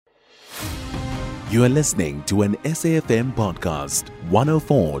You are listening to an SAFM podcast,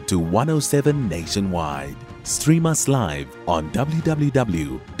 104 to 107 nationwide. Stream us live on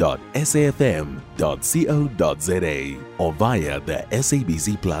www.safm.co.za or via the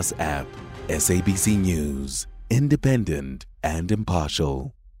SABC Plus app. SABC News, independent and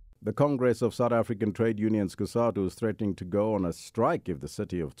impartial. The Congress of South African Trade Unions, Cosatu, is threatening to go on a strike if the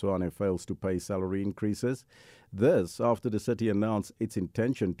City of Tshwane fails to pay salary increases. This after the city announced its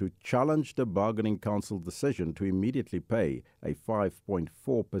intention to challenge the Bargaining Council decision to immediately pay a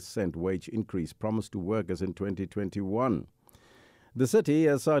 5.4% wage increase promised to workers in 2021. The city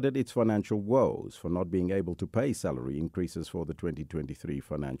has cited its financial woes for not being able to pay salary increases for the 2023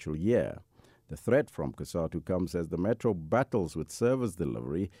 financial year. The threat from Cosatu comes as the Metro battles with service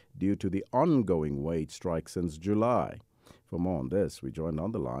delivery due to the ongoing wage strike since July. For more on this, we're joined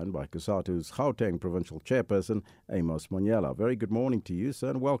on the line by Cosatu's Gauteng Provincial Chairperson, Amos Monyela. Very good morning to you,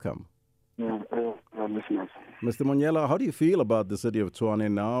 sir, and welcome. Listeners. Mr. Monyela, how do you feel about the City of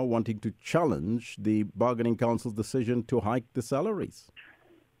Tshwane now wanting to challenge the Bargaining Council's decision to hike the salaries?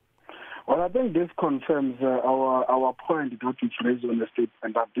 Well, I think this confirms our point that we raised on the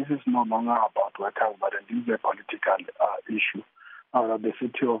statement that this is no longer about workers, but it is a political issue that the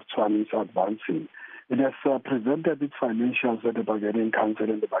City of Tshwane is advancing. It has presented its financials at the Bargaining Council,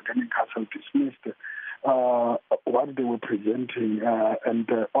 and the Bargaining Council dismissed what they were presenting and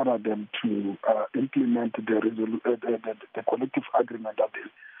ordered them to implement the collective agreement that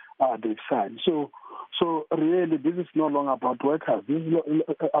they've signed. So really, this is no longer about workers. This is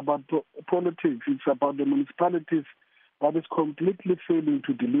about politics. It's about the municipalities that is completely failing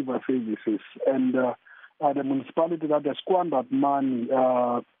to deliver services. And the municipality that has squandered money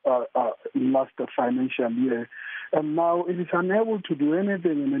last financial year, and now it is unable to do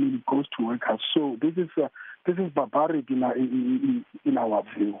anything, and then it goes to workers. So this is barbaric in our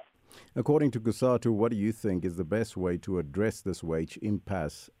view. According to Cosatu, what do you think is the best way to address this wage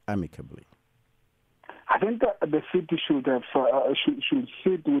impasse amicably? I think that the city should should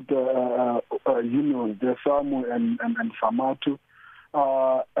sit with the unions, the SAMU and Samatu,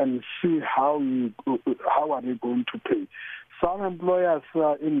 and see how are they going to pay. Some employers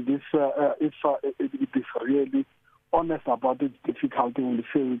in this, if it is really honest about its difficulty, will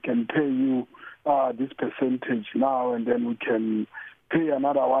say we can pay you this percentage now, and then we can pay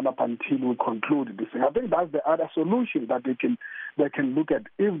another one up until we conclude this thing. I think that's the other solution that they can look at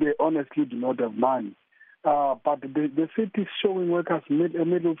if they honestly do not have money. But the city is showing workers a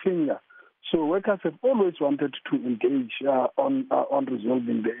middle finger. So workers have always wanted to engage on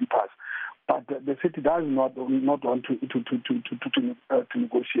resolving the impasse, but the city does not want to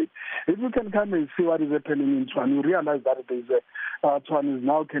negotiate. If you can come and see what is happening in Tshwane, you realize that Tshwane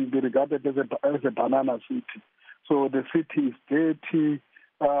now can be regarded as a banana city. So the city is dirty,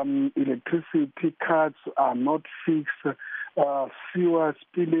 electricity cuts are not fixed, sewer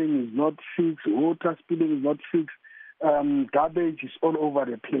spilling is not fixed, water spilling is not fixed, garbage is all over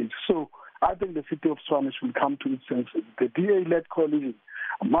the place. So I think the City of Tshwane should come to its senses. The DA-led coalition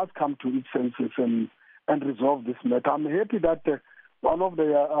must come to its senses and resolve this matter. I'm happy that one of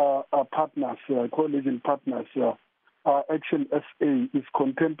the partners, coalition partners, Action SA, is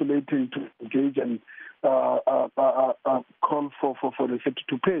contemplating to engage and call for the city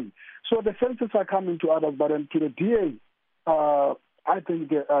to pay. So the census are coming to others, but to the DA, I think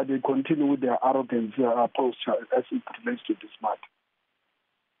they continue with their arrogance posture as it relates to this matter.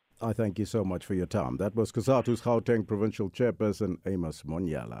 I thank you so much for your time. That was Cosatu's Gauteng Provincial Chairperson, Amos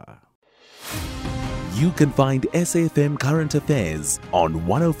Monyela. You can find SAFM Current Affairs on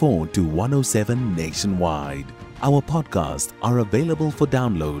 104 to 107 nationwide. Our podcasts are available for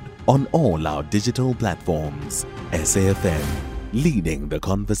download on all our digital platforms. SAFM, leading the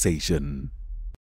conversation.